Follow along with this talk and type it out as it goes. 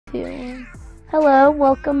2. Hello,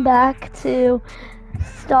 welcome back to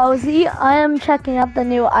Stalzy. I am checking out the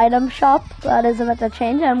new item shop that is about to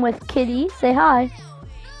change. I'm with Kitty. Say hi.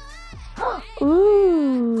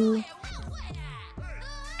 Ooh.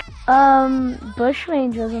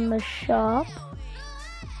 Bushranger's in the shop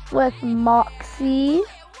with Moxie.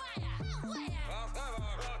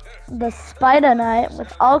 The Spider Knight with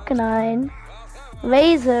Alkanine,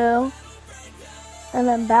 Reizu, and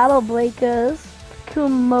then Battle Breakers,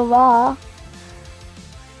 Kumara,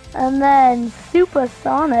 and then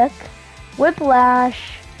Supersonic,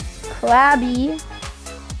 Whiplash, Krabby,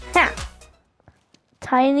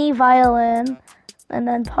 Tiny Violin, and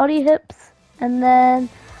then Potty Hips, and then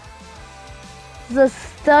the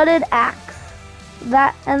Studded Axe.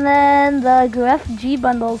 And then the Gref G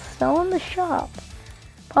bundles still in the shop.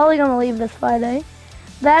 Probably gonna leave this Friday.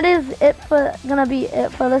 That is gonna be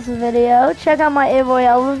it for this video. Check out my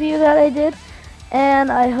A-Royale review that I did,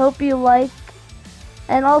 and I hope you like.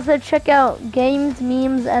 And also check out games,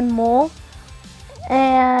 memes, and more.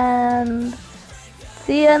 And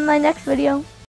see you in my next video.